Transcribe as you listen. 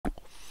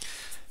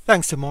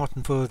Thanks to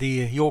Martin for the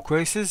York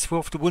races. We're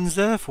off to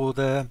Windsor for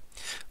the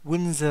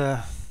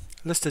Windsor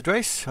listed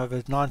race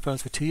over 9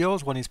 films for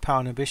 2-year-olds. 1 is Power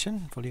and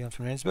Ambition for Leon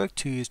from Rendsburg.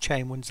 2 is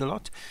Chain Wins a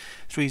Lot.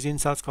 3 is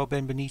Inside Skull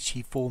Ben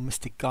Benici. 4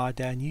 Mystic Guy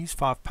Dan Hughes.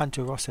 5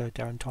 Punter Rosso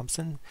Darren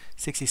Thompson.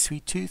 6 is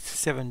Sweet Tooth.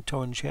 7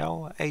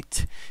 Torrential.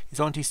 8 is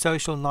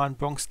Antisocial. 9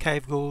 Bronx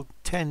Cave Gold.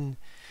 10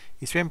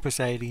 is Empress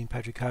Aileen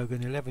Patrick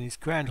Hogan. 11 is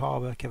Grand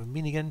Harbour Kevin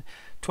Minigan.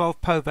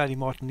 12 Po Valley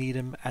Martin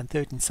Needham. And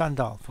 13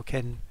 Sundial for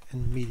Ken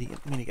and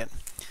Minigan.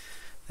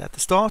 At the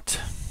start,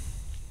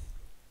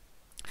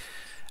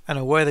 and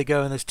away they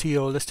go in this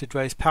 2-year-old listed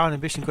race. Power and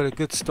Ambition got a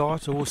good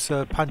start.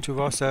 Also Punter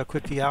Rosso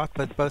quickly out,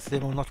 but both of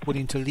them are not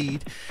willing to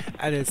lead.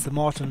 And it's the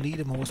Martin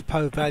Needham horse,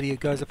 Po Valley, who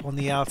goes up on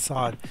the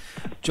outside.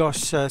 Josh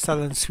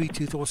Sutherland, Sweet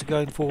Tooth also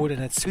going forward,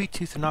 and it's Sweet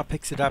Tooth now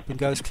picks it up and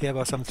goes clear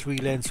by some 3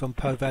 lengths from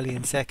Po Valley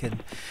in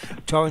second.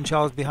 Torrent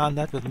Charles behind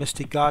that with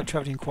Mystic Guard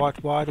travelling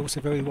quite wide,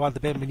 also very wide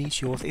the Ben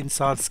Benici horse,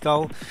 Inside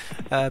Skull.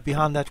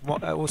 Behind that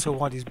also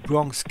wide is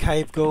Bronx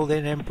Cave Girl,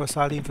 then Empress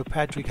Eileen for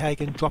Patrick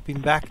Hagen, dropping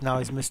back now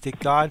is Mystic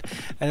Guide.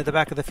 And at the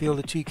back of the field,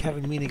 the 2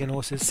 Kevin Minigan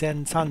horses,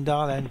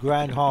 Sundial and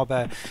Grand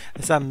Harbour.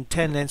 Some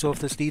 10 lengths off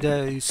this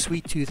leader, who's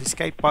Sweet Tooth,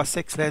 escaped by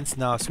 6 lengths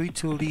now. Sweet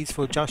Tooth leads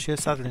for Joshua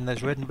Sutherland in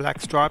those red and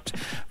black stripes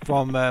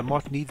from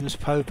Martin Needham's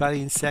Po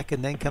Valley in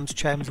second. Then comes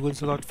James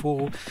Wins a Lot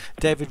for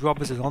David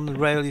Robertson. On the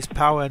rail is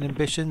Power and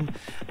Ambition.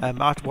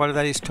 Out wide of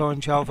that is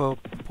Torrential for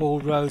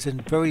Paul Rose,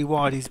 and very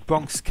wide is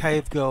Bronx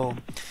Cave Girl.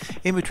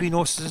 In between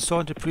horses and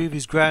starting to prove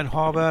is Grand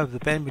Harbour. The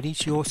Ben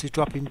Benici horse is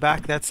dropping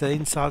back. That's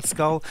Inside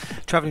Skull.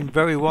 Travelling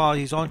very wide.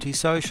 He's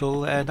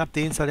Antisocial, and up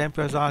the inside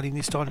Emperor's Island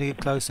he's starting to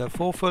get closer.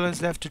 4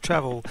 furlongs left to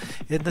travel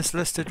in this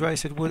listed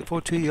race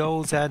for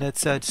 2-year-olds, and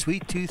it's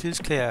Sweet Tooth is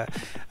clear.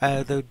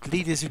 The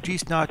lead is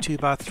reduced now to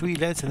about 3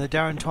 lengths, and the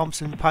Darren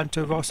Thompson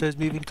Punter Rosso is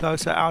moving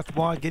closer. Out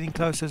wide, getting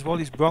closer as well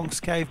is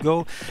Bronx Cave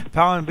Girl.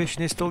 Power and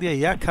Ambition is still here.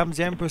 Here comes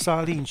Empress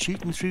Eileen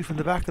shooting through from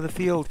the back of the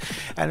field,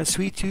 and a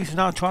Sweet Tooth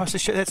now tries to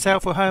shut that sail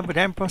for home, but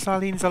Empress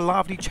Eileen is a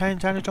lively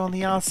change damage on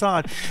the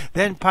outside.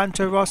 Then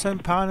Punter Rosso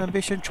and Power and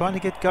Ambition trying to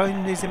get going,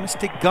 and there's a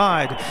Mystic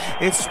Guide.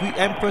 It's Sweet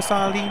Empress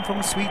Eileen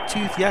from Sweet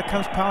Tooth. Here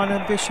comes Power and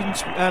Ambition,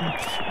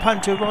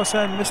 Punter Rosso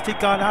and Mystic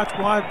Guide out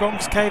wide.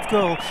 Bronx Cave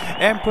Girl.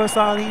 Empress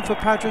Eileen for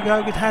Patrick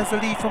Hogan has the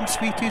lead from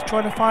Sweet Tooth,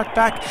 trying to fight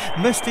back.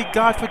 Mystic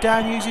Guide for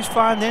Dan Hughes is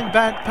flying. Then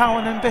bad Power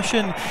and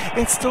Ambition.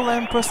 It's still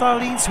Empress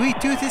Eileen. Sweet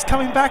Tooth is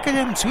coming back at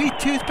him. Sweet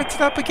Tooth picks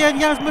it up again.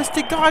 Here's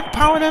Mystic Guide,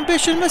 Power and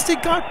Ambition.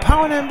 Mystic Guide,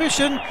 Power and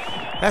Ambition.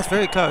 That's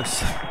very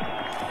close.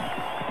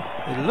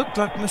 It looked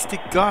like Mystic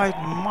Guide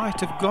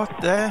might have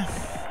got there,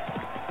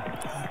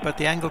 but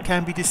the angle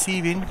can be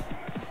deceiving.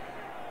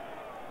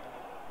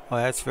 Oh,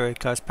 that's very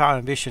close. Power and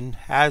Ambition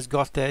has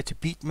got there to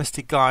beat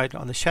Mystic Guide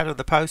on the shadow of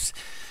the post.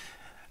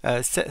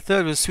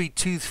 Third was Sweet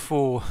Tooth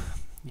for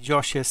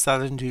Joshua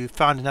Sutherland, who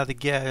found another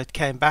gear that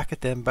came back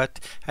at them but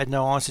had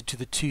no answer to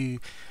the two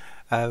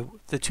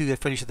that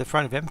finished at the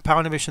front of him. Power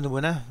and Ambition the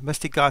winner,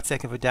 Mystic Guard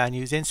second for Dan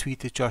Hughes, then Sweet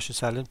Tooth Joshua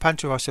Sutherland,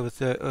 Punter Rosso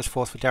was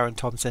fourth for Darren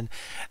Thompson,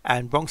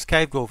 and Bronx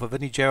Cave Girl for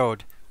Vinnie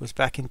Gerald was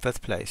back in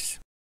 5th place.